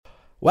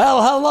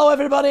Well, hello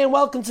everybody and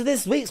welcome to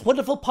this week's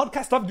wonderful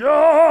podcast of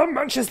Your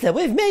Manchester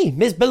with me,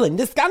 Miss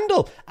Belinda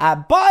Scandal.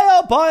 And boy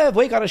oh boy have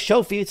we got a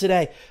show for you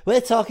today.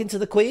 We're talking to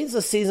the Queens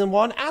of Season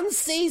 1 and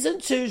Season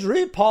 2's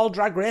RuPaul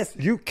Drag Race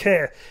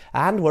UK.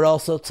 And we're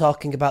also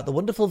talking about the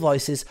wonderful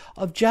voices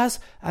of Jazz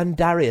and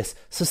Darius.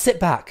 So sit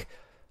back,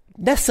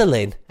 nestle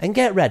in and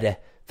get ready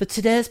for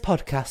today's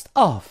podcast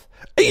of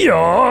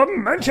Your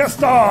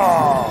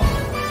Manchester.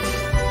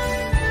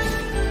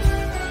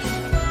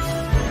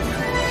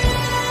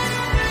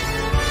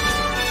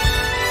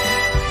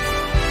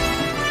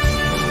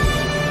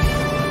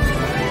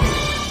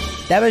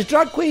 Now, as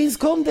drag queens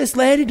come, this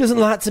lady doesn't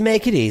like to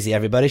make it easy,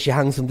 everybody. She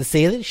hangs from the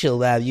ceiling,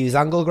 she'll use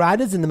angle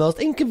grinders in the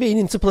most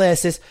inconvenient of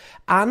places,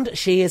 and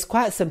she is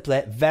quite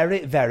simply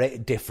very, very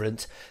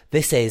different.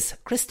 This is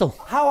Crystal.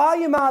 How are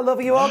you, my love?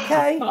 Are you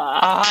okay?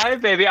 Hi,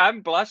 baby. I'm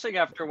blushing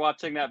after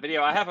watching that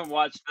video. I haven't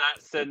watched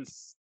that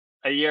since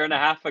a year and a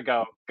half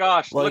ago.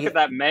 Gosh, well, look at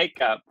that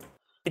makeup.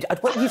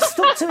 But you've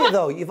stuck to it,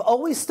 though. You've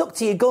always stuck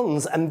to your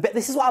guns, and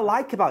this is what I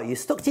like about you. You've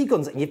stuck to your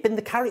guns, and you've been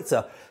the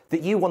character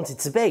that you wanted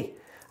to be.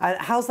 And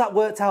how's that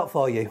worked out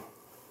for you?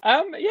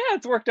 Yeah,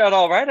 it's worked out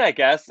all right, I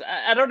guess.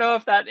 I don't know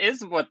if that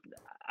is what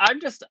I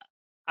just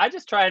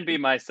try and be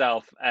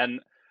myself,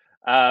 and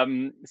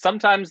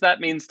sometimes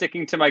that means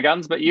sticking to my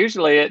guns, but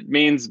usually it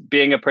means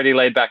being a pretty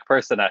laid back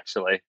person.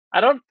 Actually,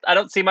 I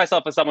don't see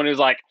myself as someone who's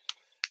like,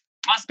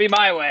 must be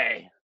my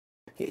way.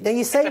 Now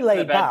you say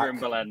laid back,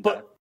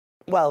 but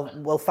well,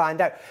 we'll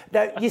find out.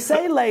 Now you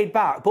say laid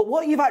back, but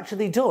what you've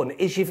actually done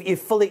is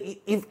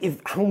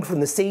you've hung from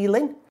the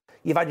ceiling.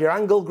 You've had your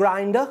angle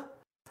grinder.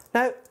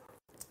 Now,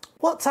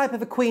 what type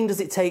of a queen does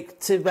it take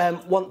to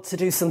want to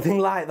do something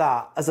like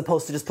that, as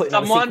opposed to just putting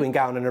on a sequin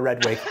gown and a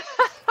red wig?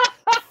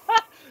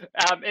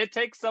 It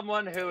takes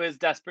someone who is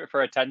desperate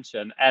for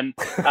attention, and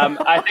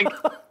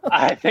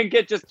I think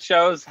it just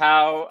shows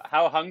how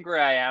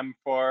hungry I am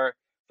for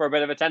a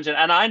bit of attention.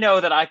 And I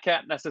know that I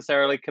can't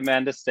necessarily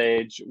command a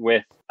stage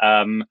with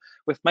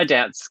my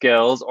dance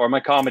skills or my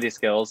comedy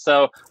skills,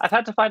 so I've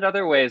had to find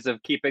other ways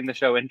of keeping the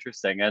show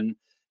interesting. And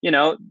you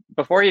know,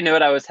 before you knew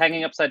it, I was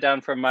hanging upside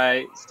down from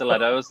my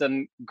stilettos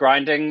and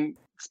grinding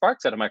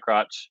sparks out of my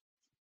crotch.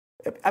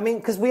 I mean,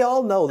 because we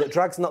all know that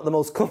drag's not the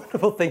most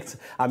comfortable thing.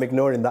 I'm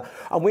ignoring that.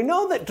 And we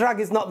know that drag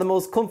is not the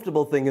most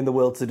comfortable thing in the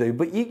world to do,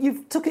 but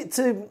you've took it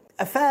to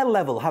a fair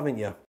level, haven't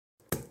you?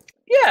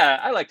 Yeah,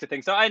 I like to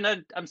think so.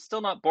 I'm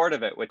still not bored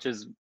of it, which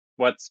is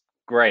what's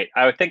great.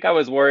 I think I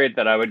was worried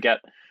that I would get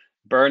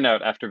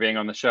burnout after being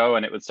on the show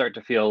and it would start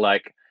to feel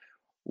like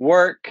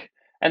work.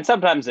 And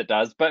sometimes it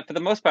does, but for the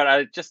most part,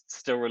 I just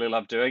still really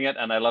love doing it.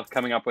 And I love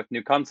coming up with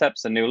new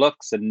concepts and new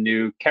looks and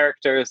new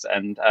characters.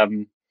 And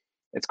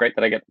it's great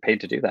that I get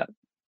paid to do that.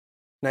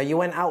 Now, you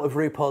went out of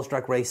RuPaul's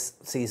Drag Race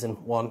Season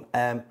 1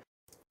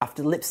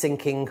 after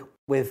lip-syncing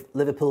with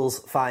Liverpool's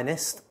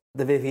finest,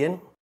 the Vivienne.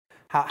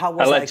 How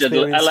was that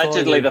experience?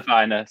 Allegedly the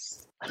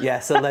finest.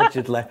 Yes,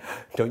 allegedly.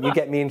 Don't you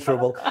get me in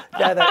trouble.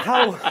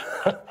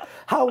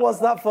 How was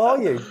that for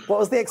you? What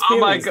was the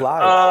experience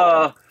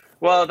like?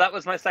 Well, that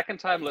was my second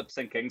time lip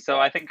syncing, so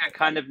I think I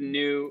kind of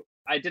knew.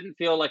 I didn't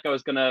feel like I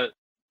was gonna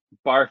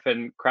barf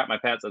and crap my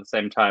pants at the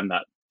same time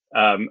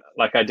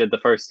like I did the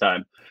first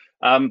time.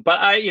 But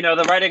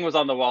the writing was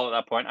on the wall at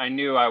that point. I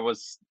knew I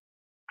was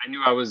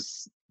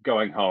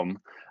going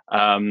home,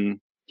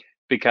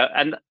 because,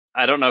 and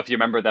I don't know if you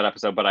remember that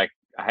episode, but I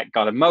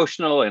got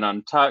emotional and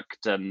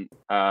Untucked, and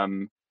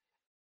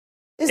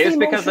it was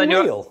because I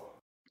knew. Real?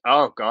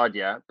 Oh God,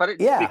 yeah. But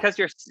because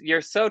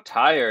you're so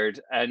tired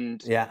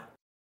and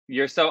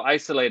you're so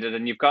isolated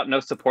and you've got no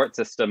support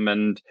system,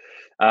 and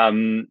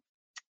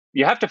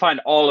you have to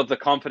find all of the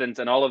confidence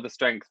and all of the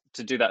strength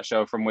to do that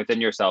show from within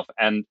yourself.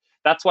 And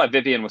that's why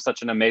Vivienne was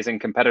such an amazing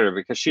competitor,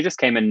 because she just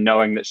came in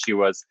knowing that she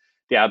was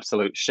the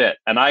absolute shit.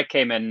 And I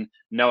came in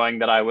knowing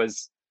that I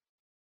was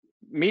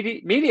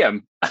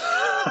medium.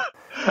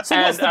 So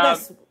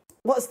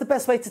what's the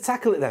best way to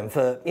tackle it then?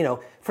 For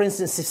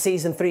instance, if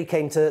Season 3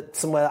 came to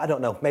somewhere, I don't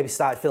know, maybe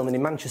started filming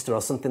in Manchester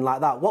or something like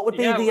that, what would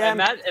be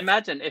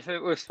imagine if it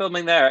was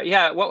filming there.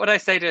 Yeah, what would I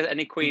say to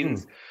any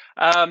queens?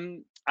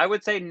 I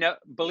would say no.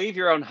 Believe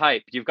your own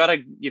hype. You've got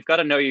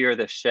to know you're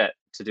the shit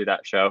to do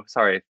that show.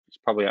 Sorry, it's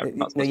probably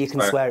not. No, you can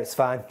swear. It's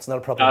fine. It's not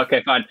a problem.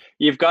 Okay, fine.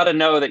 You've got to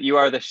know that you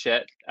are the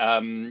shit,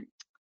 and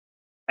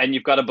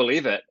you've got to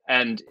believe it.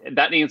 And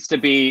that needs to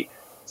be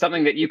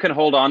something that you can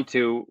hold on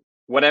to.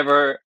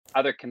 Whatever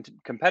other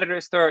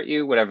competitors throw at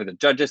you, whatever the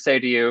judges say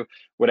to you,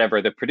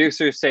 whatever the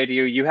producers say to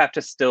you, you have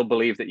to still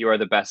believe that you are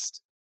the best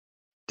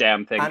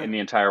damn thing in the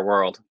entire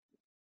world.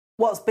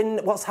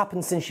 What's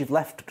happened since you've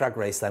left Drag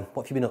Race then?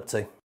 What have you been up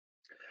to?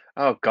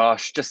 Oh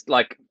gosh, just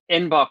like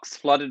inbox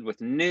flooded with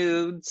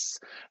nudes,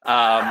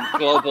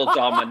 global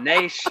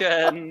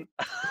domination.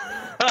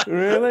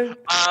 Really?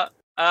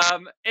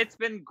 It's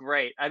been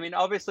great. I mean,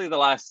 obviously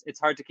it's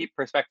hard to keep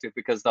perspective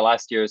because the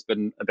last year has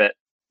been a bit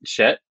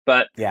shit,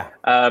 but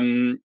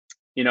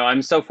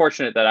I'm so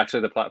fortunate that actually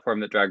the platform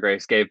that Drag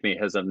Race gave me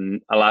has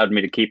allowed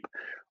me to keep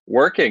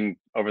working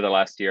over the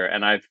last year,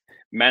 and I've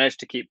managed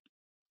to keep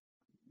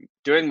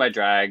doing my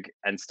drag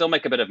and still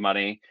make a bit of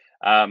money.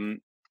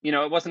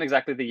 It wasn't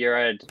exactly the year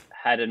I'd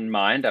had in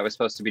mind. I was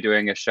supposed to be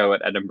doing a show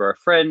at Edinburgh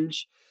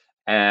Fringe,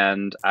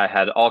 and I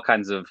had all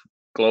kinds of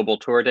global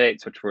tour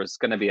dates, which was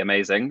going to be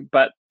amazing.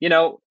 But,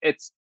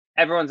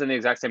 everyone's in the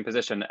exact same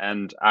position,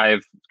 and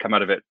I've come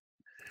out of it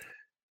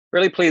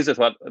really pleased with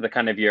what the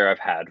kind of year I've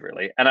had,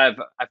 really. And I've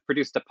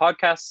produced a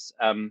podcast,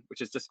 which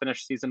has just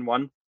finished season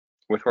 1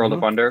 with World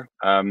of Wonder.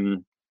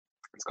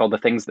 It's called The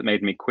Things That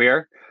Made Me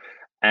Queer.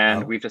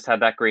 And we've just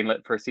had that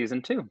greenlit for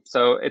season 2.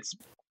 So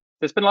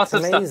there's been lots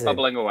of stuff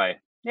bubbling away.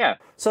 Yeah.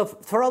 So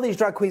for all these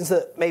drag queens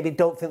that maybe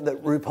don't think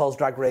that RuPaul's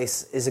Drag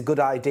Race is a good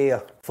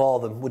idea for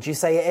them, would you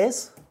say it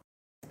is?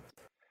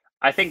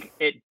 I think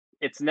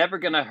it's never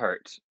going to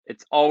hurt.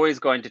 It's always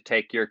going to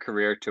take your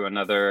career to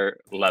another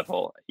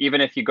level,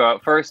 even if you go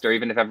out first or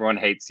even if everyone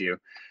hates you.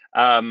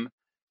 But,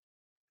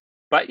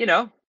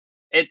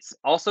 it's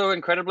also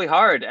incredibly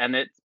hard, and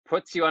it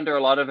puts you under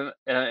a lot of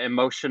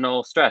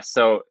emotional stress.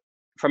 So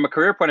from a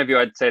career point of view,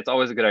 I'd say it's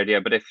always a good idea.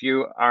 But if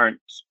you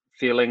aren't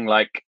feeling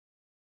like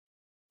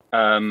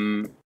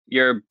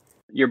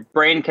your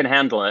brain can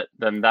handle it,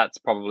 then that's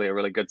probably a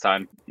really good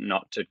sign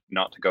not to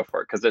go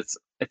for it, because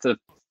it's a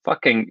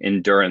fucking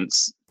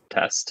endurance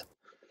test.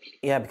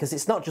 Yeah, because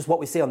it's not just what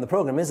we see on the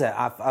programme, is it?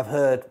 I've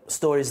heard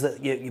stories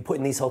that you put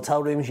in these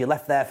hotel rooms, you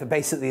left there for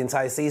basically the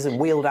entire season,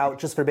 wheeled out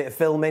just for a bit of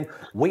filming,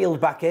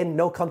 wheeled back in,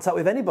 no contact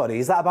with anybody.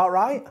 Is that about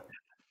right?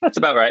 That's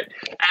about right.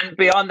 And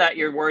beyond that,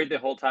 you're worried the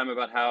whole time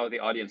about how the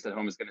audience at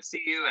home is going to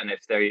see you, and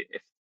if they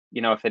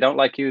don't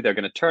like you, they're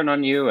going to turn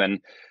on you, and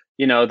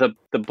the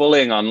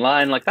bullying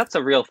online, like, that's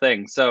a real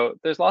thing. So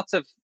there's lots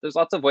of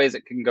ways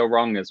it can go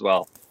wrong as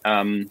well.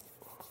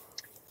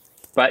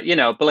 But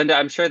Belinda,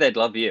 I'm sure they'd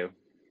love you.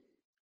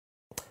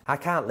 I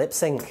can't lip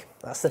sync.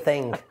 That's the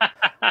thing.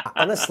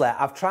 Honestly,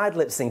 I've tried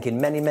lip syncing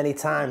many, many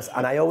times,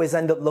 and I always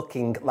end up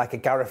looking like a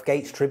Gareth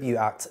Gates tribute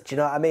act. Do you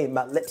know what I mean?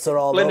 My lips are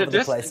all over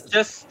the place.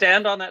 Just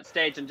stand on that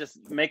stage and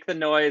just make the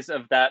noise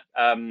of that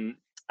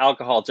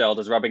alcohol gel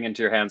just rubbing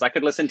into your hands. I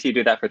could listen to you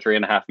do that for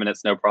 3.5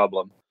 minutes, no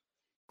problem.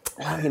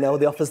 Well,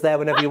 the offer's there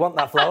whenever you want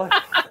that, Flower.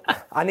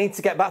 I need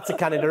to get back to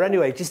Canada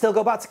anyway. Do you still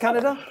go back to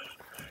Canada?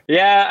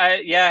 Yeah,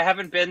 I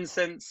haven't been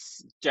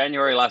since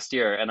January last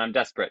year, and I'm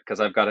desperate because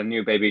I've got a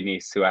new baby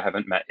niece who I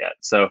haven't met yet.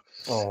 So,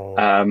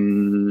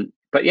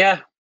 but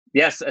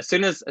yes, as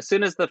soon as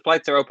the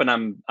flights are open,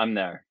 I'm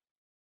there.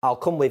 I'll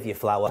come with you,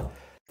 Flower.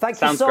 Thank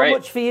you so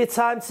much for your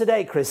time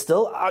today,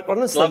 Crystal.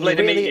 Honestly, lovely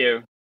to meet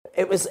you.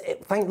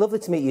 Lovely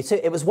to meet you too.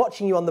 It was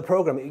watching you on the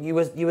program. You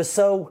were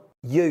so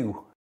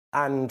you,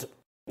 and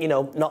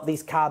not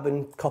these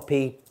carbon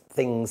copy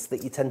things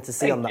that you tend to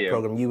see on that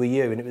program. You were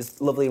you, and it was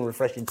lovely and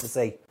refreshing to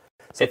see.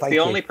 So it's the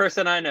only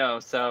person I know,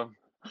 so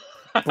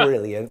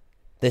brilliant.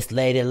 This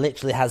lady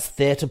literally has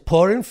theatre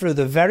pouring through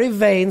the very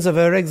veins of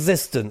her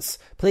existence.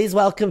 Please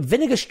welcome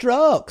Vinegar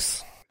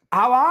Strokes.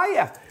 How are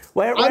you?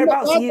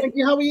 Whereabouts are you? Thank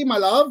you. How are you, my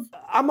love?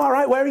 I'm all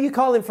right. Where are you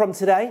calling from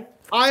today?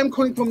 I am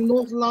calling from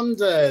North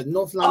London.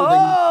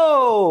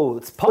 Oh,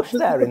 it's posh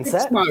there, isn't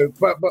it? Smoke,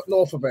 but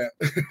north of it.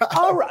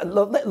 All right,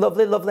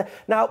 lovely.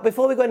 Now,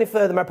 before we go any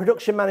further, my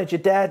production manager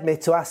dared me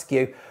to ask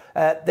you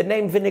the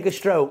name Vinegar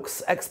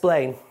Strokes.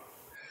 Explain.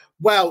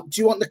 Well, do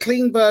you want the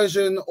clean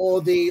version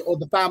or the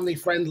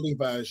family-friendly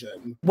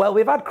version? Well,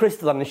 we've had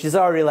Crystal on and she's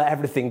already let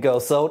everything go.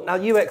 So now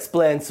you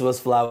explain to us,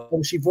 Flower.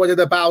 Oh, she voided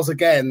her bowels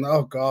again.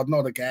 Oh, God,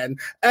 not again.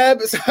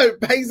 So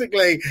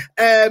basically,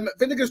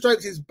 Vinegar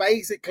Strokes is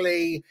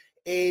basically,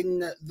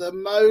 in the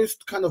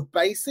most kind of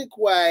basic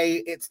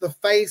way, it's the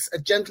face a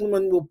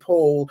gentleman will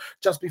pull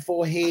just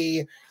before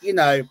he,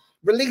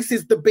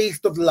 releases the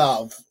beast of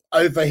love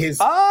over his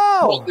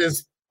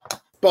partner's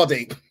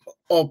body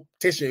or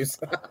tissues.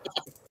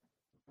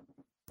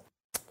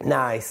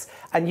 Nice.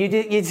 And you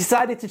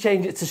decided to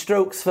change it to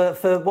Strokes for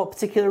what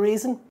particular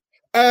reason?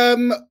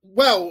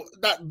 Well,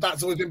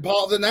 that's always been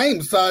part of the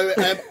name. So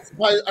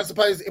I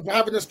suppose if we're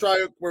having a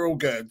stroke, we're all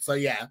good. So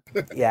yeah.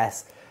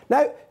 Yes.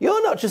 Now,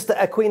 you're not just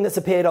a queen that's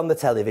appeared on the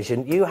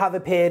television. You have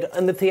appeared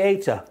in the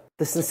theatre,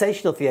 the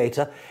sensational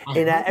theatre,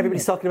 in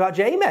Everybody's Talking About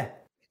Jamie.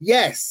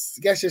 Yes.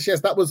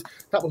 That was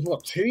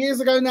what, 2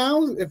 years ago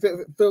now. If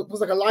it feels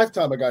like a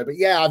lifetime ago, but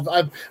yeah,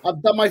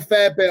 I've done my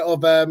fair bit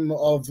of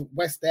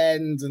West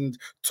End and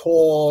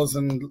tours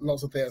and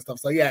lots of theatre stuff.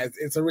 So yeah,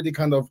 it's a really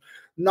kind of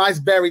nice,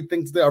 varied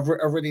thing to do. I've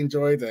really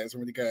enjoyed it. It's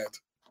really good.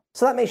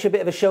 So that makes you a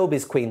bit of a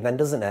showbiz queen, then,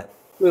 doesn't it?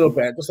 A little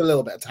bit, just a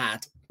little bit, a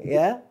tad.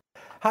 Yeah.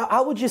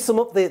 How would you sum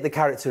up the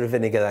character of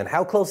Vinegar then?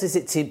 How close is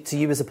it to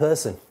you as a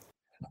person?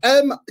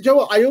 You know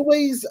what? I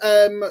always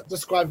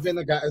describe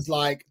Vinegar as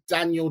like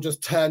Daniel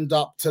just turned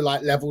up to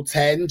like level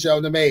 10. Do you know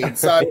what I mean?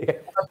 So I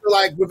feel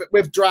like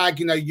with drag,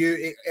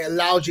 it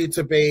allows you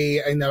to be,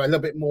 a little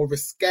bit more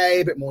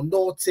risque, a bit more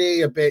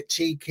naughty, a bit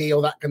cheeky,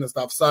 all that kind of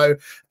stuff. So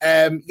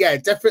yeah,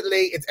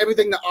 definitely, it's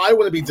everything that I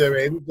want to be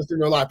doing just in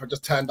real life, but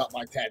just turned up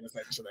by 10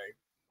 essentially.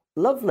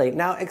 Lovely.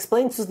 Now,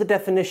 explain to us the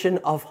definition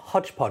of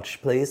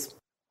hodgepodge, please.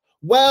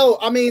 Well,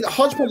 I mean,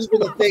 hodgepodge has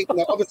been a thing.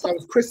 Like, obviously, I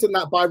was christened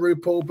that by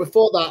RuPaul.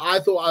 Before that, I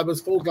thought I was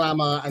full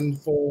glamour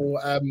and for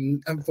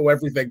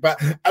everything,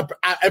 but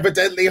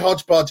evidently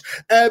hodgepodge.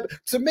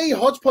 To me,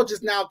 hodgepodge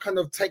is now kind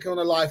of taken on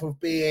a life of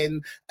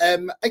being,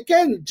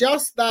 again,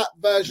 just that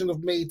version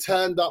of me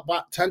turned up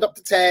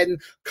to 10,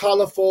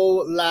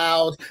 colourful,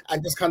 loud,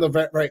 and just kind of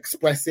very, very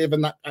expressive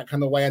in that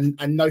kind of way,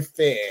 and no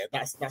fear.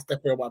 That's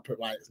definitely what I put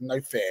right. No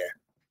fear.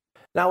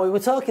 Now, we were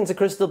talking to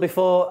Crystal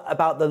before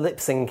about the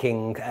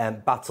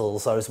lip-syncing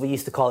battles, or as we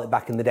used to call it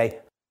back in the day,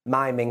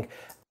 miming.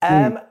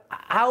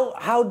 How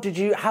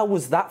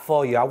was that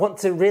for you? I want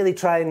to really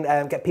try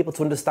and get people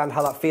to understand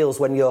how that feels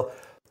when you're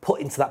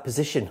put into that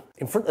position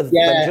in front of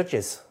the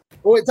judges.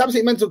 Well, it's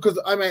absolutely mental because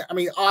I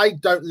mean, I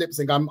don't lip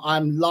sync.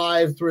 I'm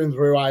live through and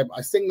through. I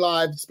sing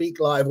live, speak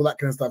live, all that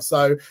kind of stuff.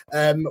 So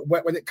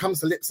when it comes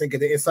to lip syncing,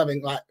 it is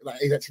something like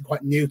is actually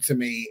quite new to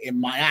me in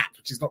my act,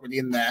 which is not really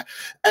in there.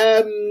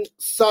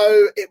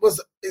 So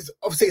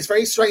it's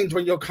very strange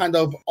when you're kind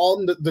of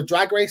on the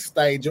drag race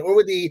stage. You're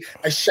already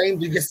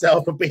ashamed of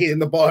yourself for being in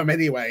the bottom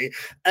anyway.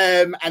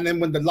 And then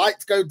when the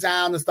lights go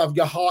down and stuff,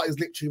 your heart is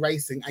literally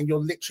racing, and you're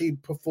literally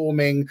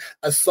performing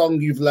a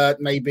song you've learnt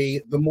maybe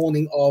the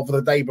morning of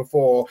the day before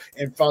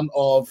in front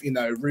of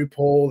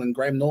RuPaul and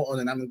Graham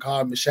Norton and Amin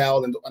and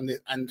Michelle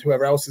and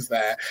whoever else is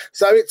there.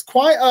 So it's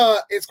quite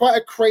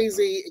a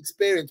crazy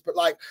experience. But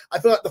like, I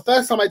feel like the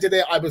first time I did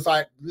it, I was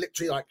like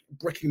literally like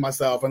bricking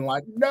myself and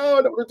like, no,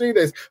 I don't want to do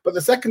this. But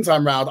the second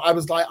time round, I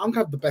was like, I'm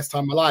gonna have the best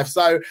time of my life.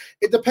 So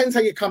it depends how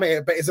you come at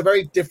it, but it's a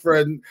very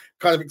different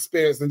kind of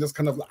experience than just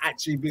kind of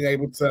actually being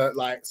able to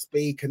like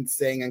speak and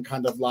sing and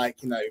kind of like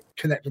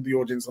connect with the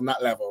audience on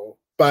that level.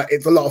 But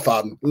it's a lot of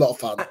fun.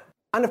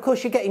 And of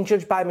course, you're getting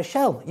judged by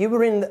Michelle.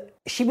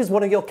 She was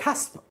one of your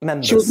cast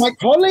members. She was my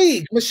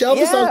colleague. Michelle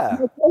was my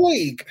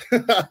colleague.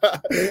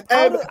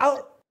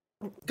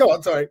 Go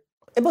on, sorry.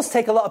 It must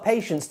take a lot of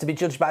patience to be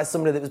judged by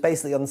somebody that was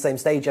basically on the same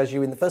stage as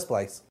you in the first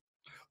place.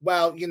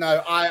 Well,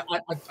 I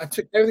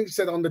took everything you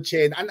said on the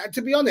chin, and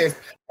to be honest,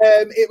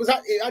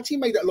 it actually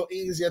made it a lot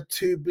easier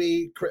to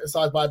be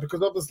criticised by,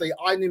 because obviously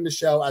I knew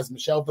Michelle as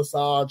Michelle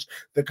Visage,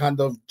 the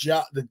kind of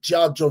the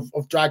judge of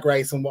Drag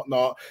Race and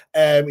whatnot,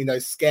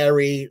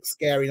 scary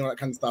and all that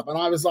kind of stuff. And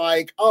I was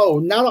like,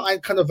 oh, now that I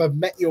kind of have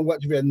met you and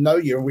worked with you and know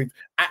you, and we've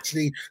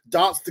actually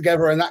danced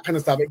together and that kind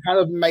of stuff, it kind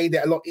of made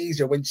it a lot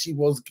easier when she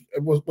was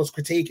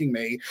critiquing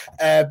me,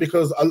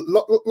 because a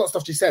lot of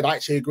stuff she said I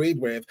actually agreed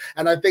with.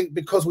 And I think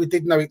because we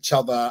did know each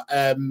other,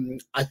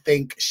 I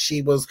think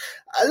she was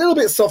a little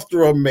bit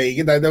softer on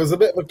me. There was a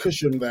bit of a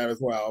cushion there as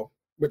well,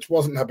 which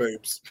wasn't her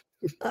boobs.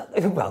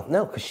 Well,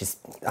 no, because she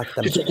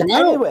took them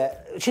out. Anyway,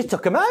 she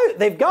took them out.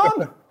 They've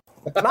gone.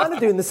 Mine are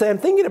doing the same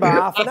thing in about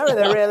half an hour.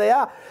 They really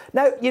are.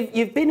 Now,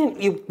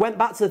 you went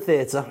back to the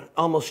theatre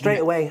almost straight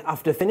away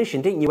after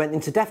finishing, didn't you? You went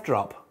into Death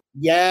Drop.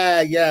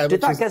 Yeah.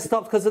 Did that get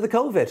stopped because of the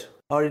COVID?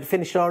 Or did it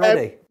finish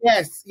already?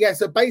 Yes.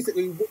 So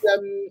basically,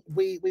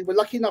 we were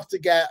lucky enough to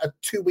get a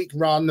 2-week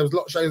run. There was a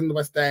lot of shows in the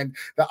West End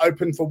that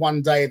opened for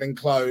one day, then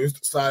closed.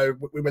 So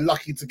we were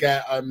lucky to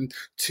get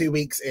 2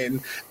 weeks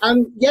in.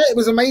 And yeah, it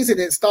was amazing.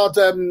 It starred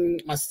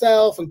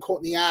myself and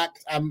Courtney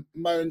Act and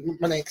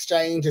Monet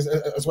Exchange,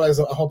 as well as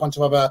a whole bunch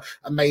of other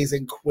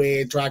amazing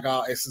queer drag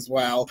artists as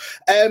well.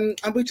 And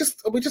we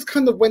just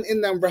kind of went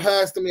in there and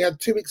rehearsed, and we had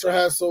 2 weeks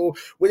rehearsal.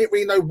 We didn't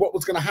really know what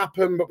was going to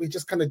happen, but we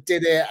just kind of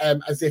did it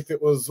as if it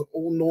was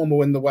all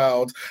normal in the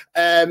world.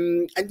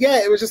 And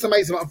yeah, it was just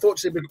amazing. But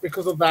unfortunately,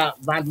 because of that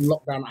random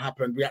lockdown that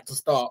happened, we had to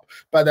stop.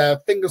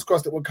 But fingers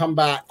crossed it will come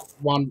back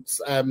once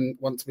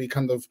we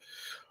kind of,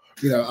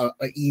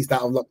 eased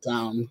out of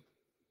lockdown.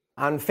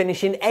 And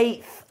finishing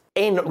 8th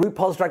in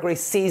RuPaul's Drag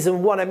Race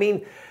Season 1. I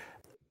mean,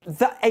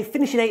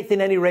 finishing 8th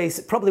in any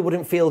race probably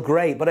wouldn't feel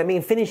great, but I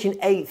mean, finishing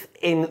 8th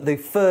in the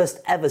first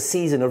ever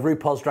season of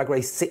RuPaul's Drag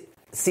Race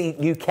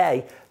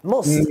UK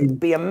must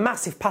be a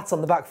massive pat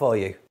on the back for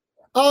you.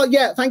 Oh,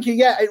 yeah, thank you.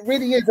 Yeah, it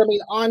really is. I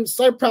mean, I'm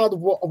so proud of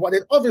what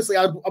it. Obviously,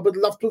 I would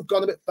love to have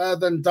gone a bit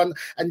further and done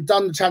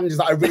the challenges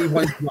that I really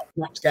wanted, like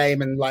Snatch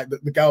Game and like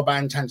the Girl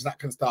Band challenge, that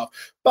kind of stuff.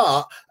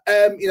 But,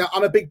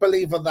 I'm a big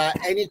believer that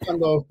any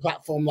kind of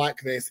platform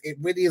like this, it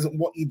really isn't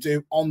what you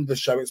do on the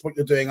show, it's what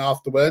you're doing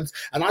afterwards.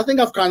 And I think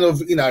I've kind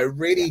of,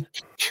 really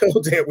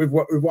killed it with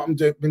what I'm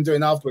been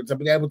doing afterwards. I've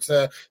been able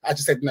to, as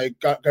I said,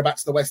 go back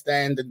to the West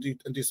End and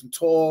do some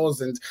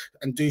tours and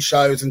do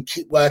shows and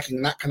keep working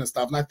and that kind of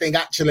stuff. And I think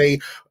actually,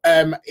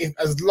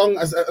 as long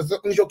as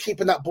you're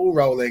keeping that ball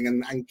rolling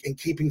and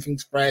keeping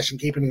things fresh and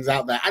keeping things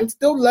out there and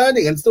still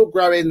learning and still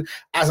growing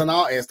as an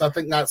artist, I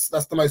think that's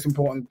the most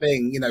important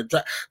thing.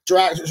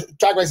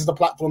 Drag Race as a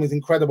platform is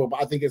incredible,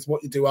 but I think it's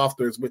what you do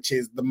afterwards which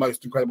is the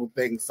most incredible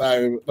thing.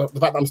 So the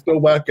fact that I'm still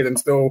working and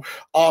still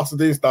asked to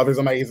do stuff is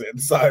amazing.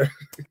 So,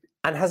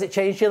 and has it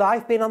changed your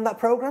life being on that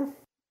program?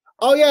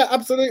 Oh yeah,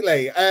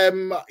 absolutely.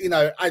 You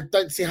know, I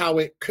don't see how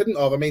it couldn't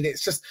have. I mean,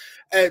 it's just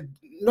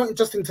not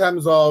just in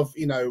terms of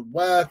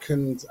work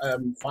and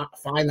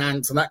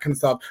finance and that kind of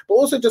stuff, but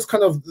also just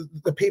kind of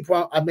the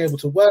people I'm able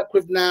to work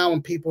with now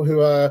and people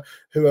who are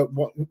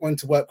wanting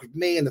to work with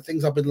me and the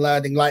things I've been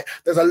learning. Like,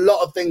 there's a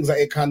lot of things that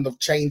it kind of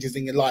changes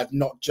in your life,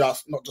 not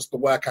just the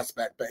work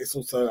aspect, but it's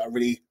also a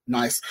really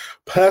nice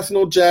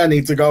personal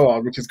journey to go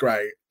on, which is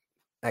great.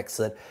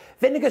 Excellent.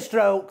 Vinegar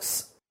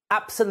Strokes.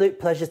 Absolute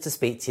pleasure to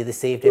speak to you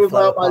this evening,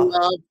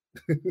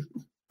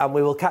 and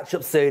we will catch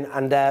up soon,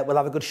 and we'll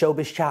have a good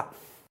showbiz chat.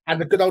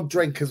 And a good old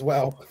drink as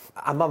well.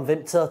 I'm on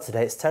Vimto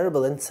today. It's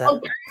terrible, isn't it?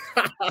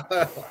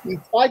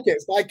 Spike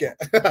it.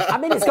 I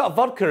mean, it's got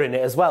vodka in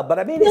it as well, but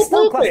I mean, it's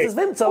still classed as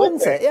Vimto,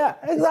 isn't it? Yeah,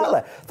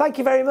 exactly. Thank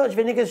you very much,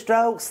 Vinegar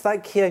Strokes.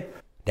 Thank you.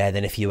 Now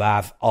then, if you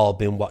have all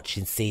been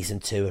watching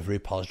Season 2 of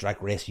RuPaul's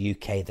Drag Race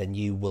UK, then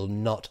you will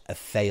not have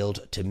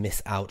failed to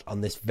miss out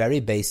on this very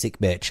basic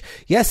bitch.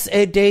 Yes,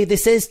 indeed,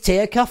 this is tea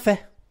or coffee.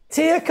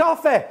 Tea or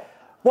coffee?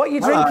 What are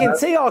you drinking,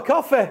 tea or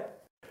coffee?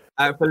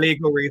 For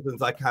legal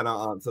reasons, I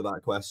cannot answer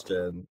that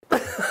question.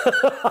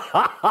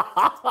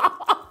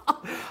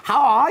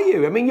 How are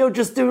you? I mean, you're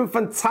just doing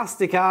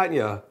fantastic, aren't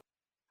you?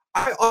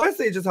 I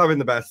honestly just having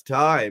the best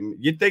time.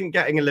 You'd think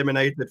getting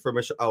eliminated from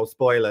a show... Oh,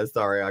 spoilers,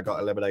 sorry, I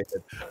got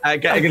eliminated.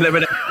 Getting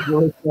eliminated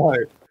from a show.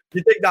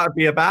 You'd think that would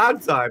be a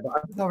bad time, but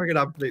I'm just having an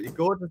absolutely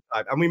gorgeous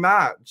time. And we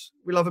match.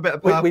 We love a bit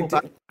of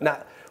purple. Nah,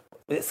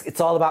 it's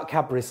all about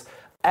Cadbury's.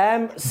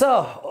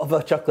 So,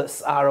 other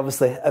chocolates are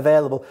obviously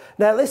available.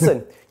 Now,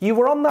 listen, you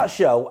were on that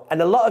show,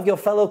 and a lot of your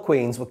fellow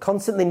queens were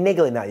constantly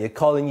niggling at you,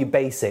 calling you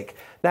basic.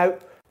 Now,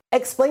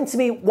 explain to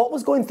me what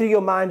was going through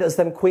your mind as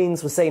them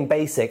queens were saying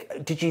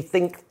basic. Did you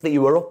think that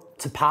you were up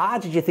to par?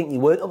 Did you think you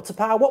weren't up to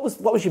par? What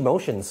was your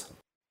emotions?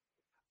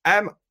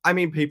 I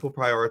mean, people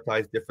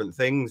prioritize different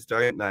things,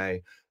 don't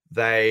they?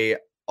 They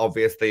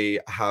obviously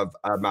have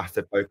a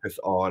massive focus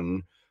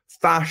on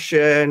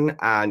fashion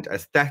and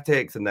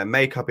aesthetics, and their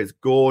makeup is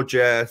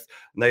gorgeous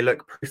and they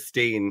look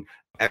pristine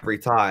every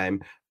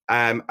time.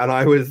 And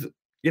I was,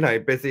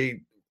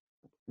 busy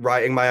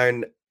writing my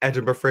own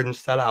Edinburgh Fringe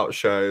sellout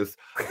shows.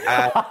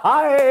 I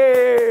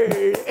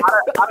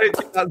don't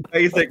think that's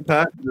basic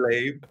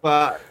personally,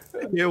 but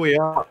here we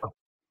are.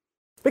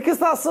 Because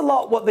that's a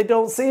lot what they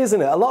don't see,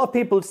 isn't it? A lot of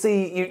people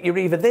see you're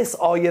either this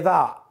or you're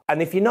that.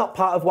 And if you're not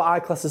part of what I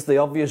class as the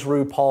obvious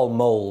RuPaul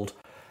mould,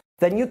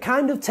 then you're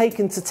kind of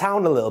taken to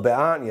town a little bit,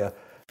 aren't you?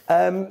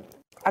 I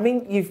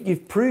mean,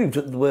 you've proved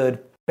that the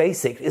word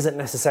basic isn't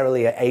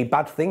necessarily a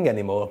bad thing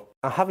anymore,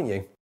 haven't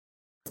you?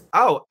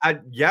 Oh,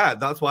 and yeah,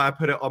 that's why I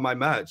put it on my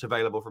merch,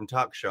 available from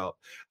Tuck Shop.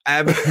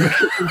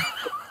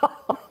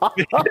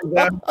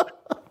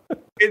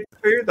 It's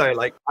true though.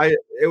 Like,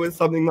 it was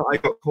something that I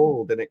got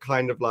called, and it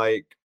kind of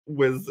like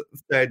was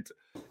said.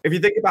 If you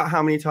think about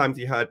how many times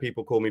you heard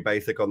people call me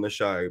basic on the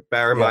show,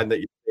 bear in mind that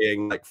you're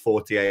seeing like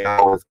 48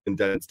 hours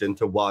condensed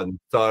into one.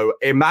 So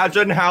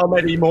imagine how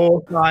many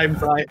more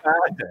times I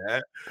heard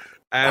it.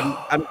 And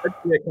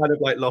it kind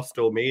of like lost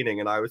all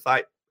meaning. And I was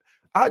like,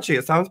 actually,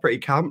 it sounds pretty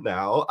camp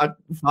now. I'm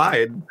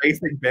fine.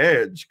 Basic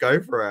bitch.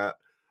 Go for it.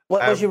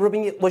 Was you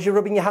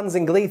rubbing your hands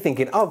in glee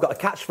thinking, oh, I've got a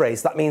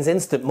catchphrase. That means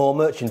instant more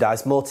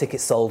merchandise, more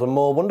tickets sold, and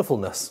more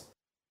wonderfulness?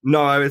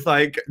 No, I was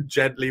like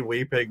gently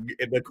weeping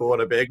in the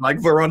corner, being like,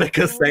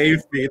 Veronica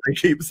saved me. They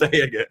keep saying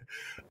it.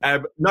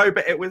 No,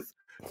 but it was,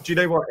 do you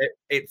know what?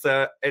 It's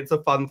a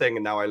fun thing.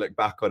 And now I look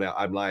back on it,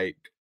 I'm like,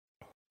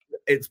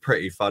 it's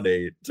pretty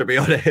funny, to be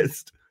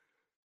honest.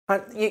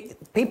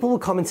 People were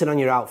commenting on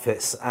your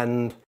outfits,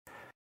 and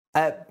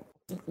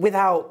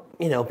without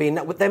being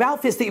the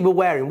outfits that you were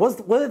wearing,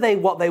 were they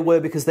what they were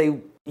because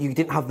you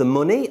didn't have the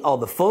money or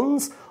the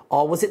funds,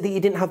 or was it that you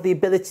didn't have the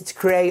ability to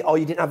create, or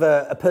you didn't have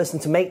a person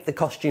to make the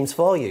costumes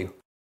for you?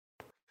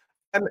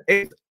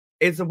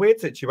 It's a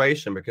weird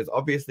situation because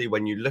obviously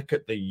when you look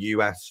at the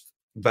US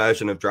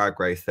version of Drag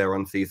Race, they're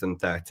on season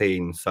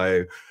 13.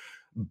 So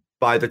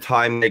by the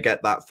time they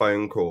get that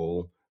phone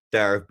call,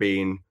 there have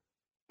been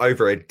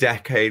over a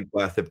decade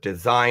worth of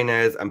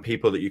designers and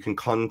people that you can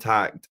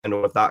contact and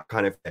all of that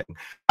kind of thing.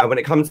 And when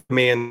it comes to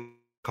me and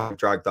kind of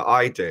drag that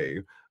I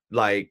do,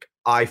 like,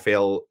 I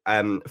feel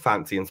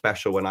fancy and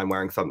special when I'm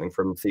wearing something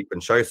from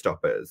Sequin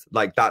Showstoppers.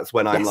 Like, that's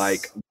when I'm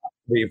like,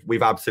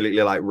 we've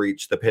absolutely like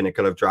reached the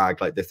pinnacle of drag.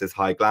 Like, this is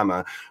high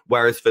glamour.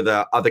 Whereas for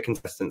the other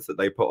contestants that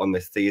they put on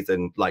this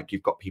season, like,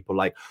 you've got people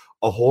like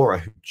Ahura,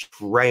 who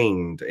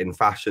trained in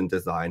fashion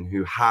design,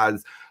 who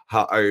has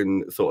her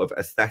own sort of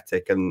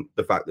aesthetic, and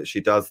the fact that she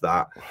does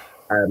that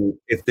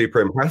is super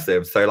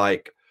impressive. So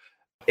like,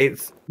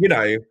 it's,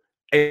 if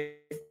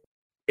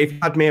you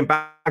had me and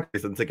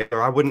Baggerson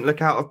together, I wouldn't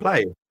look out of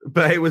place.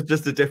 But it was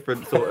just a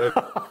different sort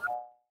of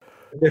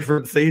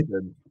different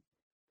season.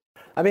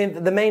 I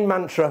mean, the main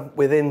mantra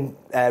within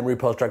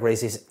RuPaul's Drag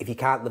Race is, if you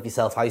can't love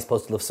yourself, how are you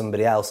supposed to love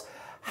somebody else?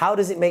 How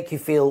does it make you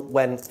feel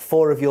when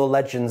 4 of your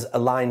legends are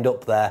lined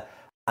up there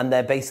and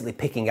they're basically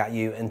picking at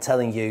you and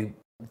telling you,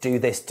 do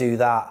this, do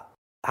that?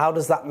 How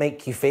does that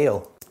make you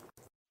feel?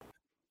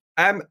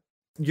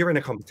 You're in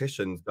a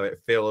competition, so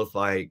it feels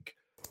like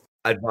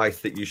advice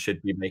that you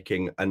should be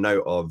making a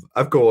note of.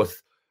 Of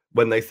course,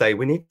 when they say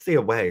we need to see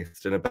a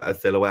waist and a better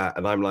silhouette,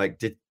 and I'm like,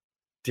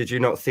 did you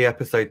not see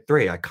episode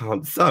 3? I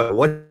can't sew.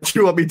 What do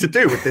you want me to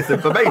do with this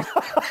information?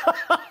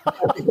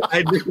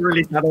 I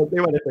literally cannot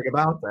do anything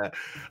about it.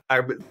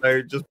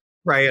 So just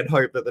pray and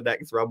hope that the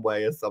next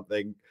runway is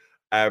something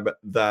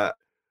that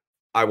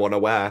I want to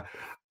wear.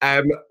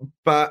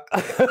 But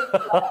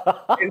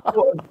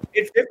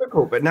it's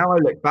difficult. But now I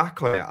look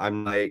back on it,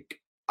 I'm like,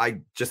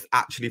 I just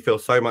actually feel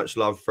so much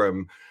love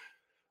from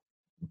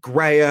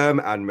Graham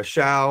and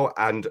Michelle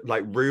and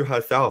like Rue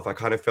herself. I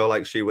kind of feel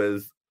like she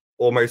was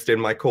almost in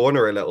my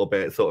corner a little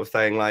bit, sort of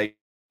saying like,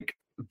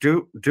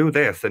 do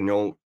this and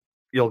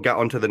you'll get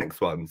onto the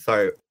next one.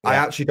 So yeah. I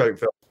actually don't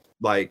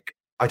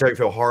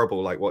feel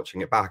horrible like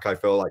watching it back. I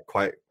feel like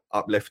quite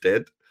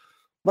uplifted.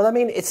 Well, I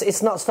mean,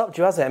 it's not stopped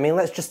you, has it? I mean,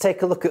 let's just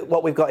take a look at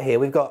what we've got here.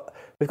 We've got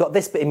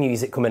this bit of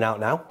music coming out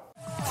now.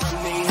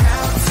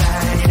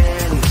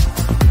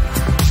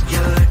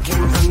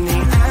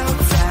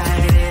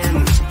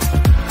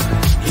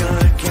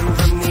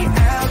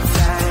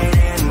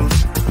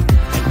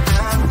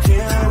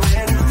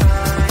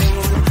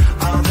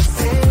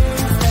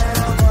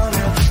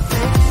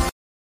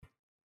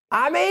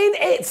 I mean,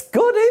 it's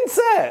good,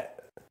 isn't it?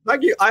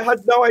 Thank you. I had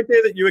no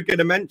idea that you were going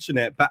to mention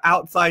it, but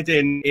Outside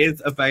In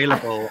is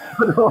available.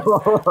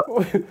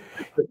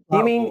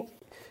 You mean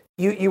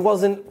you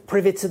wasn't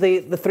privy to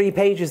the 3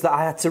 pages that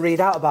I had to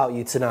read out about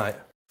you tonight?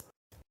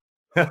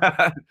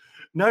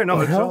 No,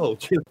 not at all.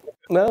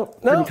 No.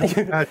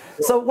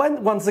 So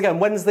when's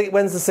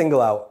the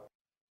single out?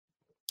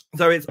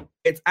 So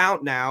it's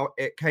out now.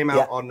 It came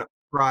out on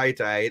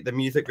Friday. The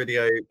music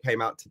video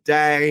came out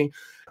today.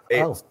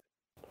 It's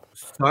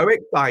so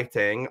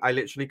exciting. I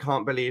literally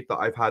can't believe that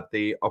I've had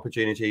the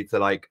opportunity to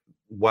like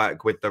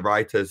work with the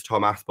writers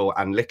Tom Aspel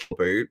and Little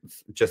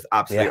Boots, just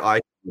absolute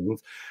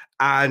icons.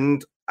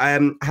 And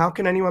how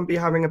can anyone be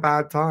having a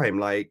bad time?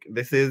 Like,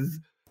 this is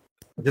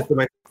just the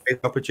most great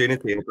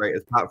opportunity and the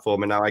greatest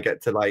platform, and now I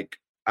get to like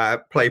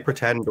play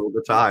pretend all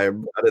the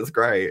time, and it's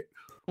great.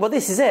 Well,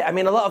 this is it. I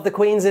mean, a lot of the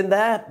queens in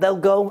there, they'll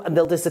go and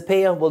they'll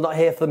disappear. We'll not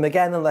hear from them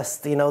again unless,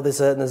 there's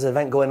an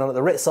event going on at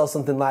the Ritz or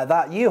something like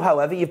that. You,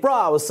 however, you've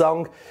brought our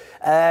song.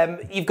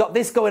 You've got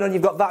this going on,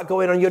 you've got that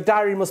going on. Your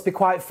diary must be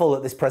quite full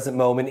at this present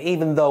moment,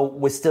 even though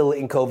we're still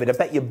in COVID. I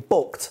bet you're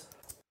booked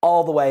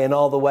all the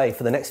way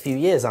for the next few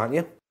years, aren't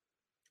you?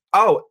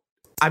 Oh,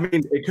 I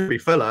mean, it could be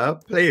fuller.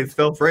 Please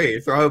feel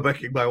free. Throw a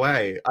booking my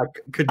way. I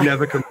could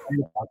never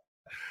complain.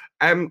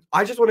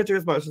 I just want to do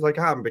as much as I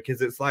can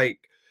because it's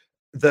like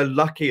the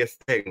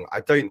luckiest thing.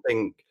 I don't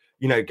think,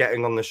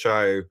 getting on the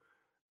show,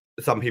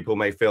 some people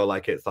may feel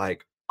like it's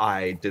like,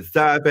 I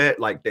deserve it,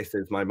 like this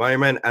is my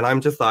moment. And I'm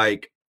just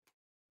like,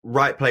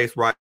 right place,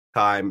 right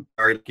time.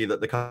 Very lucky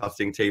that the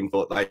casting team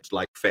thought they'd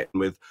like fit in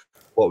with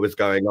what was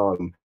going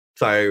on.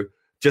 So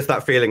just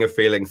that feeling of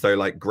feeling so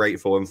like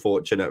grateful and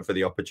fortunate for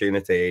the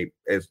opportunity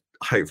is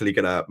hopefully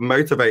gonna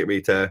motivate me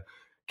to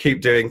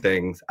keep doing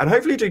things and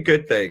hopefully do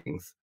good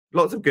things.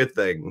 Lots of good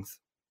things.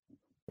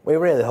 We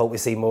really hope we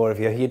see more of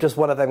you. You're just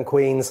one of them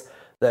queens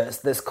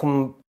that's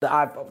come that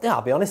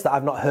I'll be honest, that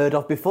I've not heard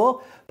of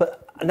before.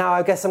 But now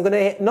I guess I'm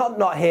going to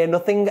not hear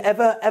nothing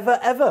ever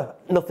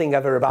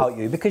about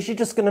you because you're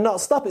just going to not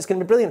stop. It's going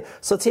to be brilliant.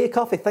 So Tia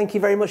Kofi, thank you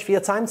very much for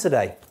your time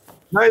today.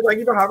 No, thank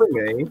you for having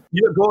me.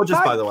 You look gorgeous,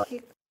 by the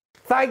way.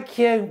 Thank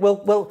you.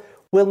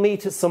 We'll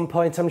meet at some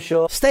point, I'm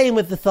sure. Staying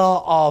with the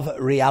thought of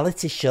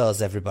reality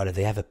shows, everybody,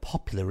 the ever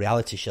popular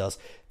reality shows,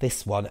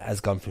 this one has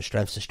gone from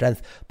strength to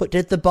strength. But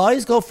did the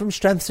boys go from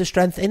strength to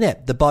strength in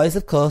it? The boys,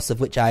 of course, of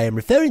which I am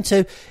referring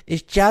to,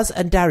 is Jazz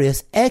and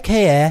Darius,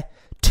 a.k.a.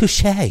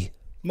 Touche.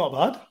 Not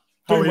bad.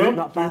 How are you?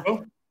 Not bad.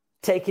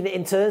 Taking it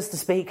in turns to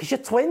speak, because you're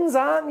twins,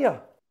 aren't you?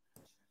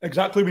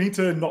 Exactly. We need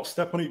to not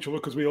step on each other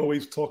because we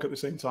always talk at the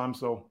same time,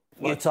 so...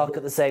 You talk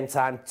at the same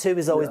time. 2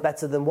 is always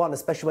better than 1,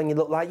 especially when you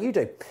look like you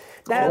do.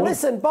 Now,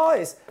 listen,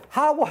 boys,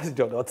 you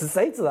don't know what to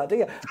say to that, do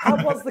you?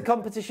 How was the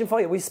competition for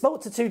you? We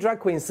spoke to 2 drag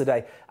queens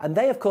today, and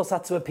they, of course,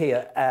 had to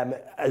appear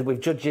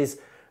with judges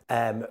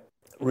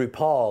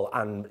RuPaul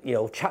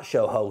and, chat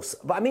show hosts.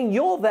 But, I mean,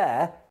 you're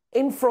there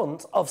in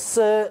front of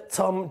Sir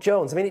Tom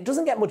Jones. I mean, it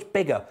doesn't get much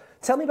bigger.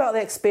 Tell me about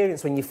the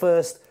experience when you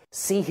first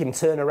see him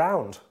turn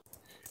around.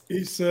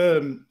 It's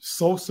so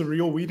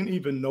surreal. We didn't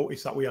even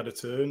notice that we had a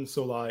turn.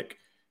 So, like,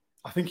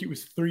 I think it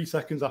was 3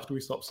 seconds after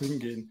we stopped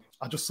singing,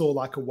 I just saw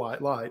like a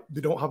white light.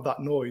 They don't have that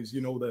noise,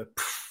 the...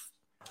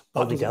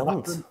 Oh, they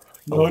don't?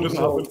 No, it doesn't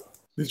happen.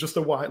 There's just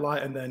a white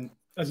light. And then,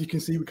 as you can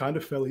see, we kind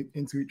of fell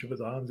into each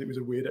other's arms. It was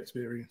a weird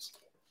experience.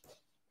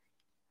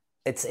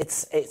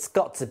 It's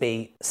got to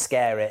be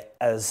scary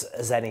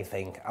as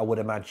anything, I would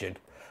imagine.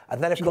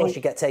 And then, of course,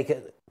 you get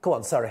taken... Go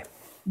on, sorry.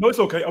 No, it's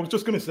okay. I was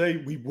just going to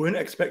say, we weren't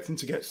expecting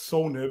to get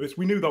so nervous.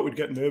 We knew that we'd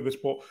get nervous,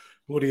 but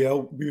bloody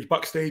hell, we was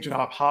backstage and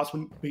our hearts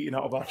were beating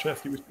out of our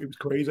chest. It was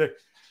crazy.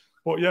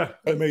 But yeah,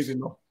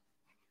 amazing though.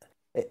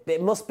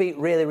 It must be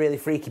really, really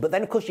freaky. But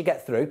then, of course, you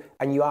get through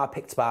and you are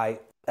picked by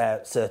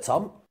Sir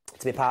Tom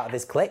to be part of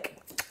his clique,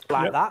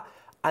 like that.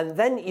 and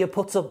then you're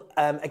put up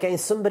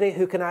against somebody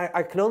who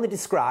I can only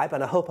describe,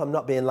 and I hope I'm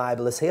not being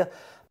libelous here,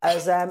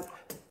 as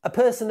a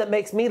person that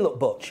makes me look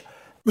butch.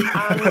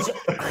 And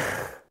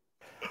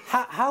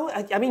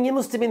I mean, you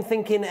must have been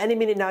thinking any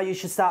minute now you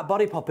should start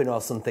body popping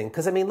or something.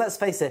 Because, I mean, let's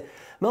face it,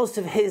 most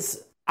of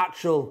his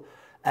actual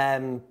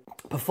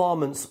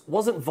performance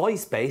wasn't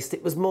voice-based.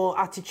 It was more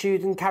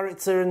attitude and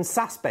character and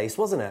sass-based,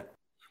 wasn't it?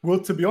 Well,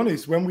 to be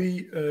honest, when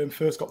we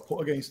first got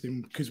put against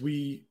him, because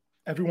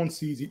everyone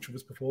sees each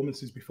other's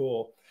performances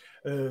before,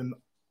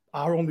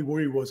 our only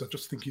worry was I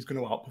just think he's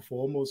going to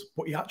outperform us.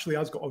 But he actually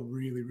has got a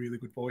really, really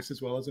good voice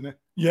as well, hasn't he?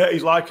 Yeah,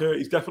 he's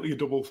definitely a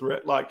double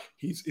threat. Like,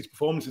 his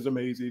performance is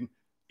amazing.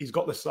 He's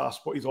got the sass,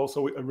 but he's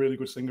also a really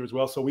good singer as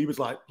well. So we was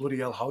like, bloody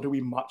hell, how do we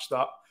match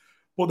that?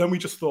 But then we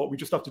just thought we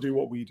just have to do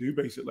what we do,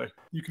 basically.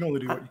 You can only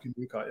do what you can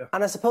do, can't you?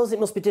 And I suppose it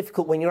must be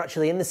difficult when you're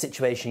actually in the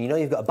situation. You know,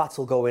 you've got a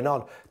battle going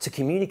on to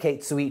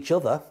communicate to each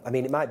other. I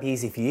mean, it might be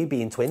easy for you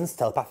being twins,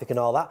 telepathic and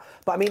all that.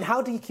 But I mean,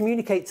 how do you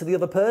communicate to the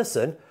other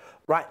person?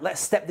 Right, let's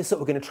step this up.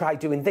 We're going to try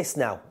doing this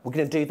now. We're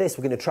going to do this.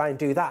 We're going to try and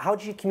do that. How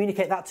do you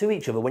communicate that to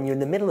each other when you're in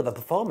the middle of a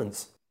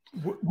performance?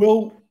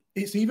 Well,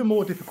 it's even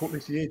more difficult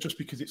this year just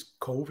because it's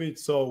COVID.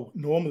 So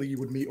normally you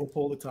would meet up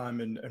all the time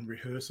and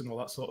rehearse and all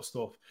that sort of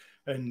stuff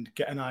and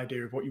get an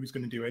idea of what you was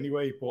going to do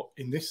anyway. But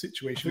in this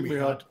situation, we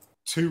had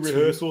 2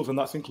 rehearsals, and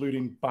that's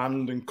including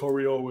band and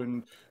choreo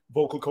and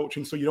vocal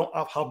coaching. So you don't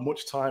have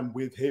much time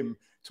with him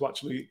to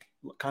actually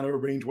kind of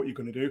arrange what you're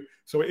going to do.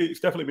 So it's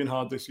definitely been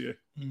hard this year.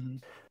 Mm-hmm.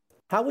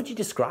 How would you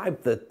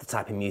describe the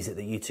type of music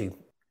that you two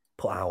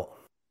put out?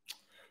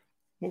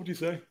 What would you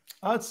say?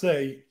 I'd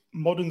say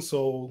modern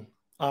soul,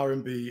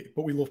 R&B,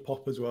 but we love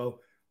pop as well.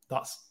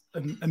 That's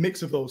a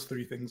mix of those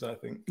 3 things, I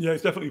think. Yeah,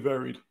 it's definitely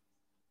varied.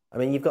 I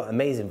mean, you've got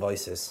amazing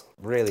voices,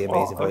 really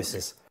amazing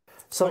voices.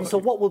 So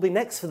what will be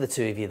next for the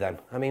 2 of you then?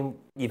 I mean,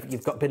 you've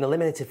been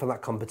eliminated from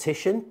that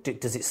competition.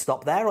 Does it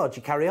stop there, or do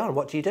you carry on?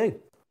 What do you do?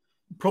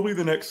 Probably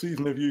the next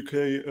season of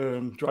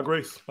UK Drag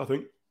Race, I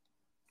think.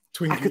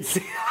 I could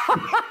see.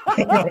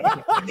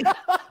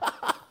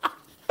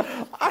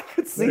 I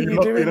could see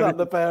you doing that,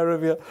 the pair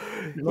of you.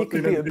 You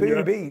could be a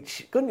Boom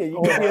Beach, couldn't you?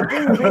 You could be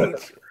a Boom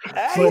Beach.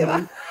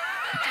 Hey.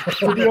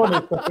 To be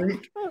honest, I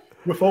think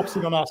we're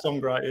focusing on our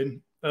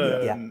songwriting.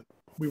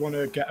 We want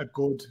to get a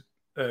good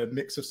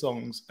mix of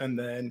songs, and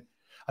then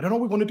I don't know.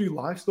 We want to do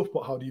live stuff,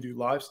 but how do you do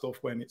live stuff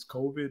when it's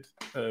COVID?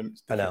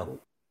 I know.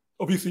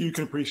 Obviously, you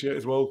can appreciate it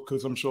as well,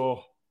 because I'm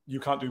sure you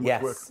can't do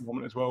much work at the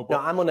moment as well. But...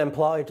 No, I'm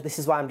unemployed. This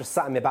is why I'm just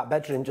sat in my back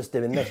bedroom just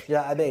doing this. You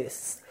know what I mean?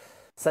 It's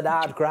a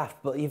hard graft,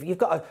 but you've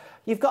got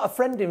a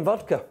friend in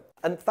vodka,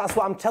 and that's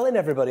what I'm telling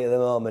everybody at the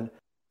moment.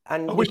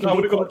 And I wish I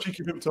would have got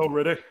Cheeky Vimto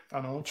already.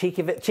 I know.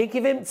 Cheeky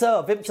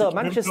Vimto,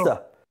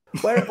 Manchester.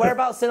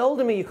 Whereabouts in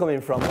Oldham are you coming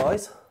from,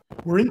 boys?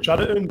 We're in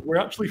Chadderton. We're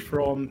actually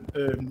from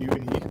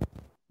Newton Heath.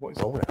 What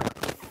is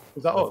it?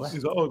 Is that us?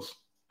 Is that us?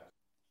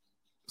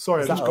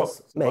 Sorry, I just got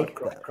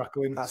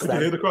crackling. Can you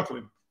hear the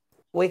crackling?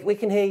 We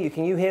can hear you.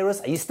 Can you hear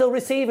us? Are you still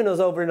receiving us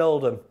over in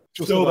Oldham?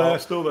 Still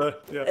there.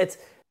 Yeah.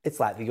 It's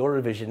like the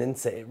Eurovision,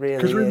 isn't it? It really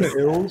is. Because we're in the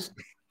hills.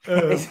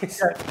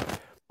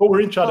 But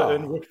we're in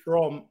Chadderton. We're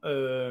from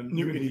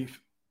Newton Heath.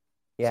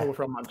 Yeah. So we're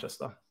from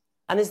Manchester.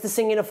 And is the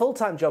singing a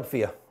full-time job for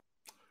you?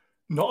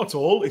 Not at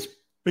all. It's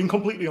been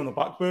completely on the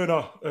back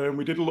burner.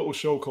 We did a little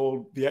show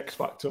called The X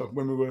Factor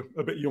when we were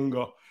a bit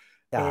younger.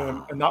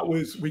 And that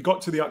was, we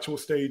got to the actual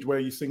stage where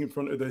you sing in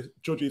front of the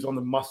judges in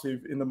the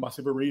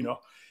massive arena.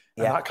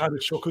 And that kind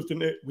of shook us,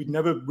 didn't it? We'd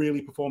never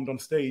really performed on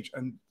stage,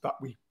 and that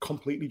we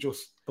completely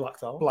just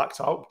blacked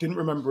out. Didn't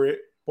remember it,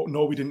 but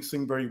no, we didn't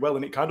sing very well.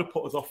 And it kind of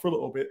put us off for a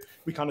little bit.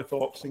 We kind of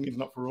thought singing's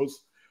not for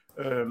us.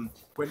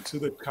 Went to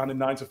the kind of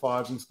 9 to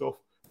 5s and stuff.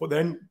 But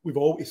then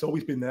it's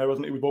always been there,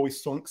 hasn't it? We've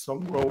always sung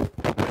wrote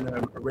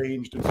and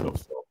arranged and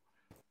stuff. So,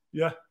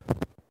 yeah.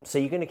 So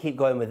you're going to keep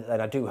going with it then,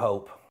 I do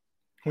hope.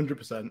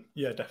 100%.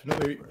 Yeah,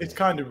 definitely. It's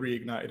kind of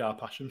reignited our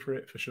passion for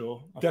it, for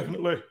sure.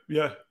 Definitely,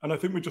 yeah. And I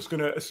think we're just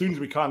going to, as soon as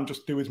we can,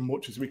 just do as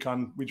much as we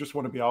can. We just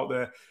want to be out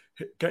there,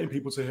 getting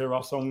people to hear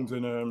our songs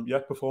and,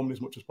 performing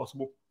as much as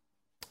possible.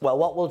 Well,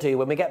 what we'll do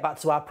when we get back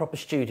to our proper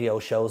studio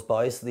shows,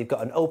 boys, they've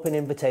got an open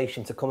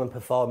invitation to come and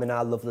perform in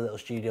our lovely little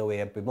studio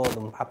here. We're more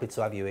than happy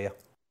to have you here.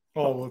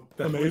 Oh, we'll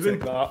definitely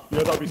take that.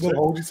 Yeah, that'd be sick. We'll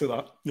hold you to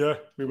that. Yeah,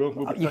 we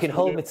will. You can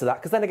hold me to that,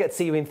 because then I get to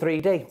see you in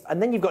 3D.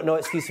 And then you've got no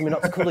excuse for me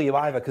not to cuddle you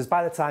either, because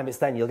by the time it's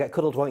then, you'll get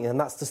cuddled, won't you? And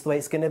that's just the way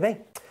it's going to be.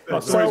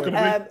 That's the way it's going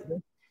to be.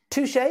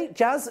 Touche,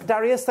 Jazz,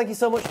 Darius, thank you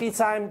so much for your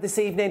time this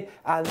evening,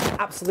 and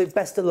absolute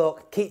best of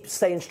luck. Keep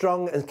staying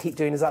strong and keep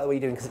doing exactly what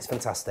you're doing, because it's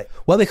fantastic.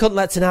 Well, we couldn't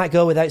let tonight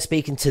go without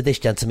speaking to this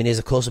gentleman. He's,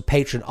 of course, a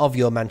patron of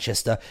Your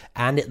Manchester,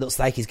 and it looks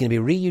like he's going to be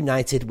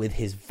reunited with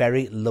his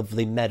very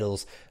lovely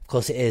medals. Of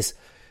course, it is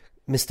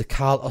Mr.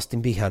 Carl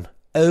Austin Behan,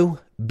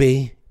 OBE.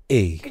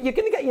 You're going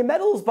to get your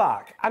medals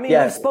back. I mean,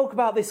 we spoke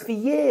about this for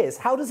years.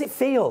 How does it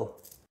feel?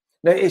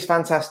 No, it's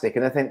fantastic.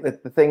 And I think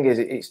that the thing is,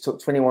 it's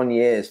took 21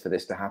 years for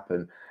this to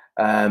happen.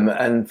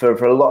 And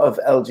for a lot of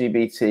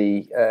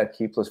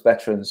LGBTQ plus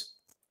veterans,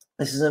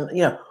 this is,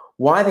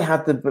 why they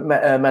had the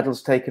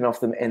medals taken off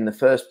them in the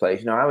first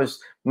place.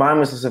 Mine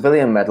was a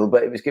civilian medal,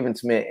 but it was given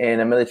to me in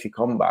a military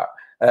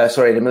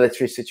in a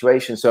military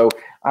situation, so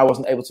I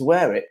wasn't able to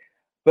wear it.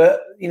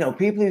 But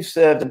people who've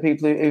served and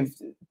people who've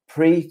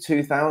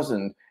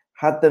pre-2000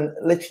 had them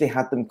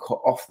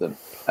cut off them,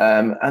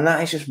 and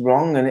that is just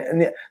wrong.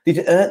 And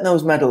they'd earned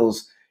those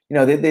medals.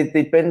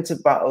 They'd been to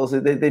battles.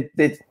 They'd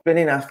been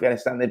in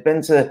Afghanistan. They'd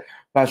been to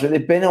Basra.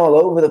 They'd been all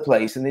over the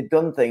place, and they'd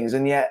done things,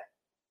 and yet,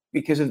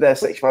 because of their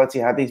sexuality,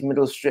 had these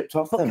medals stripped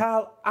off them. But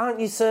Carl,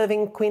 aren't you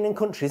serving Queen and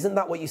Country? Isn't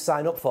that what you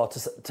sign up for,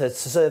 to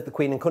serve the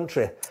Queen and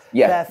Country?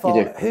 Yeah, therefore,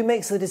 you do. Who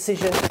makes the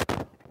decision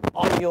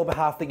on your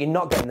behalf that you're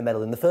not getting the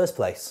medal in the first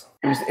place?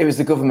 It was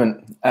the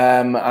government.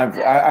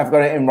 I've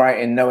got it in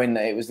writing, knowing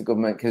that it was the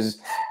government,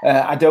 because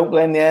I don't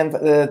blame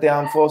the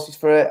armed forces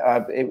for it.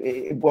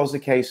 It was a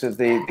case of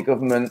the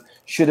government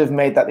should have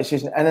made that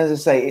decision. And as I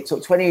say, it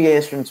took 20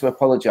 years for him to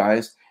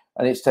apologise,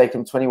 and it's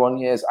taken 21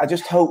 years. I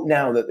just hope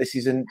now that this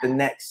is the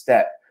next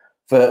step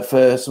for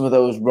some of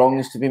those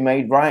wrongs to be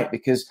made right,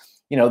 because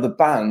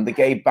the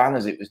gay ban,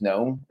 as it was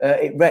known,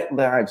 it wrecked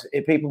lives.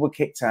 People were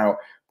kicked out.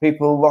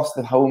 People lost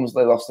their homes.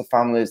 They lost their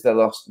families. They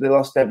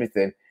lost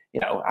everything.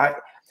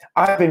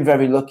 I've been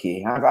very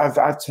lucky.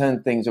 I've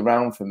turned things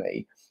around for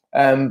me.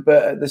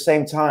 But at the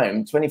same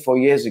time, 24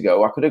 years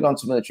ago, I could have gone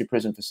to military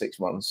prison for 6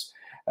 months.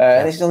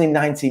 And this is only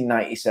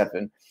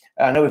 1997.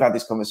 I know we've had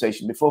this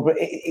conversation before, but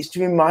it's to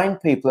remind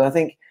people. And I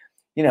think,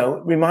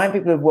 remind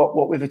people of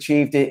what we've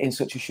achieved in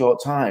such a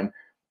short time.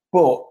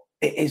 But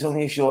it is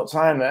only a short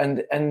time.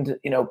 And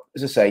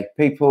as I say,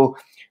 people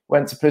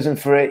went to prison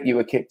for it. You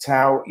were kicked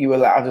out. I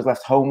was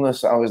left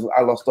homeless. I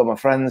lost all my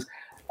friends.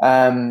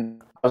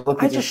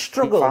 I just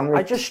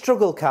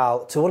struggle,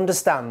 Carl, to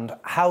understand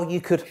how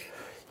you could,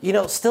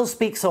 still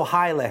speak so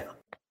highly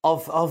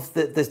of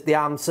the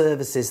armed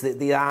services,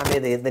 the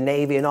army, the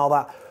navy, and all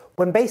that,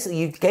 when basically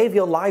you gave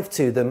your life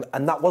to them,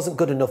 and that wasn't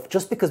good enough,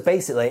 just because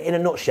basically, in a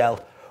nutshell,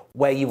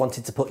 where you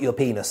wanted to put your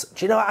penis.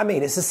 Do you know what I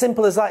mean? It's as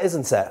simple as that,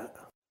 isn't it?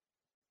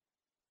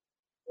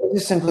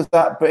 It's as simple as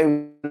that, but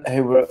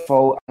who were at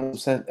fault and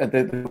said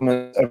the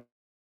government.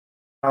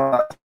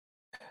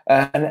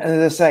 And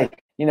as I say,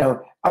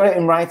 I don't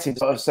in writing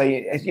sort of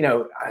say,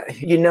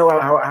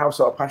 how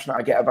sort of passionate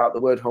I get about the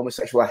word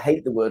homosexual. I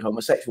hate the word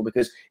homosexual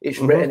because it's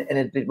written in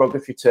a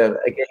derogatory term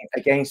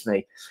against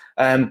me.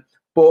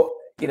 But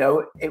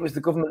it was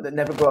the government that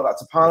never brought that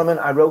to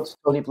Parliament. I wrote to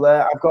Tony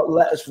Blair. I've got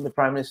letters from the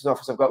Prime Minister's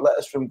office. I've got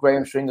letters from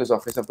Graham Stringer's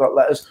office. I've got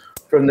letters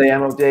from the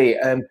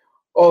MOD,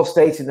 all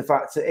stating the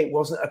fact that it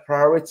wasn't a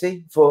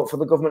priority for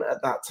the government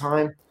at that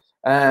time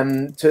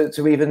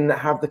to even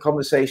have the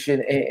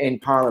conversation in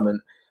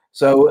Parliament.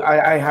 So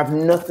I have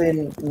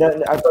nothing.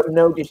 I've got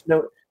no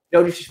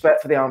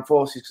disrespect for the armed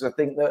forces, because I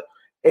think that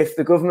if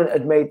the government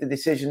had made the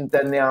decision,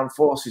 then the armed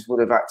forces would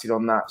have acted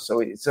on that.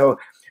 So I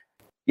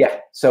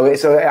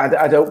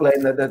don't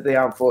blame the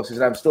armed forces,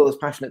 and I'm still as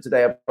passionate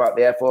today about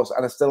the Air Force,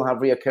 and I still have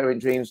reoccurring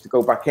dreams to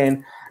go back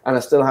in, and I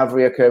still have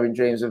reoccurring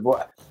dreams of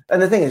what.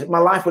 And the thing is, my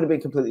life would have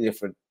been completely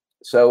different.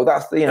 So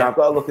that's I've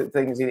got to look at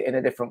things in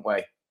a different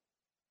way.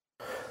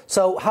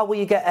 So how will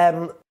you get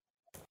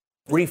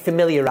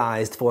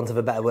refamiliarized, for want of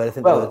a better word? I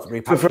think the word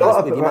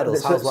repatriated with your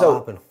medals. How's that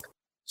happen?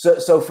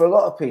 So for a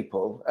lot of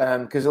people,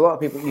 because a lot of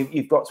people,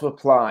 you've got to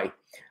apply,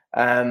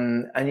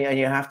 and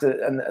you have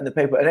to, and the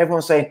paper, and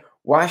everyone's saying,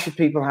 why should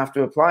people have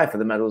to apply for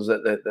the medals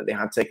that they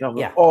had taken off,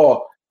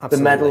 or absolutely.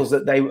 the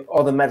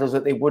medals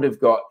that they would have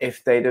got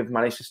if they'd have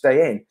managed to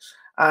stay in?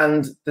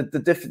 And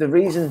the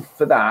reason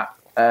for that,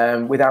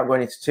 without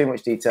going into too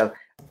much detail,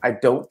 I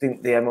don't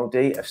think the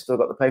MOD have still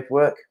got the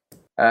paperwork,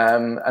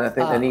 and I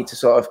think they need to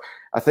sort of.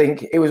 I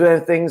think it was one of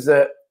the things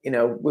that,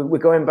 we're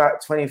going back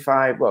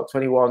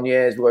 21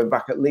 years. We're going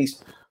back at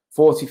least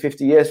 40,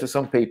 50 years for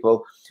some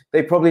people.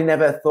 They probably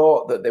never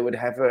thought that they would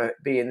ever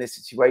be in this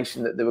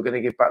situation that they were going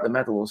to give back the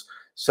medals.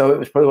 So it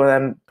was probably one of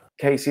them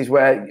cases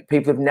where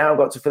people have now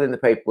got to fill in the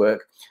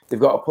paperwork. They've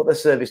got to put their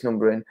service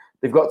number in.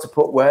 They've got to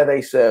put where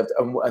they served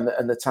and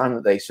the time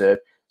that they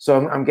served. So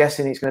I'm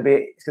guessing it's going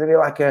to be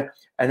like an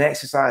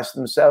exercise for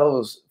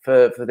themselves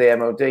for the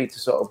MOD to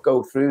sort of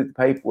go through the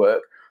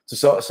paperwork to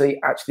sort of see,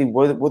 actually,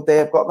 would they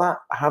have got that?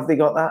 Have they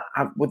got that?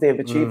 Would they have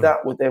achieved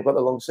that? Would they have got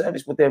the long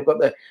service? Would they have got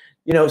the,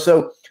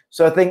 so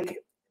I think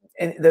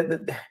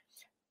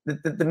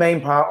the main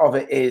part of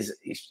it is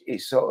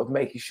sort of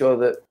making sure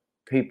that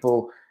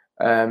people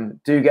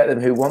do get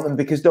them who want them,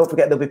 because don't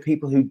forget, there'll be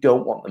people who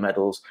don't want the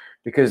medals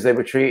because they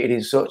were treated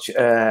in such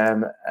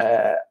a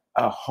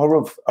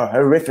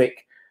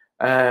horrific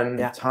time.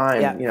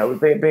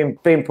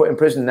 Being put in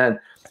prison then,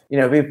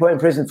 being put in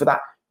prison for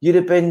that, you'd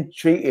have been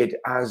treated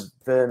as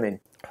vermin,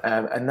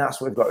 and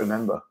that's what we've got to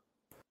remember.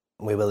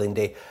 We will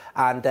indeed.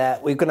 And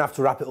we're going to have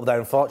to wrap it up there,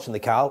 unfortunately,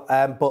 Carl.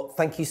 But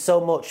thank you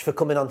so much for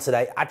coming on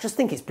today. I just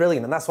think it's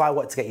brilliant, and that's why I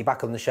wanted to get you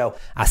back on the show.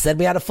 I said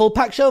we had a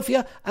full-packed show for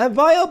you, and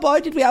boy, oh boy,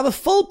 did we have a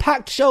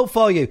full-packed show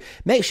for you.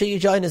 Make sure you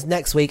join us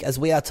next week as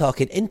we are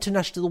talking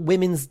International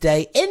Women's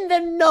Day in the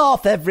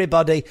North,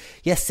 everybody.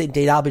 Yes,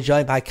 indeed, I'll be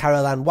joined by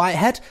Caroline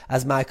Whitehead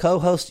as my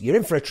co-host. You're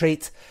in for a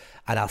treat.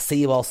 and I'll see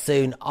you all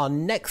soon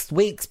on next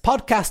week's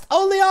podcast,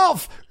 only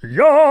of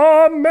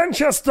Your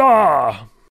Manchester.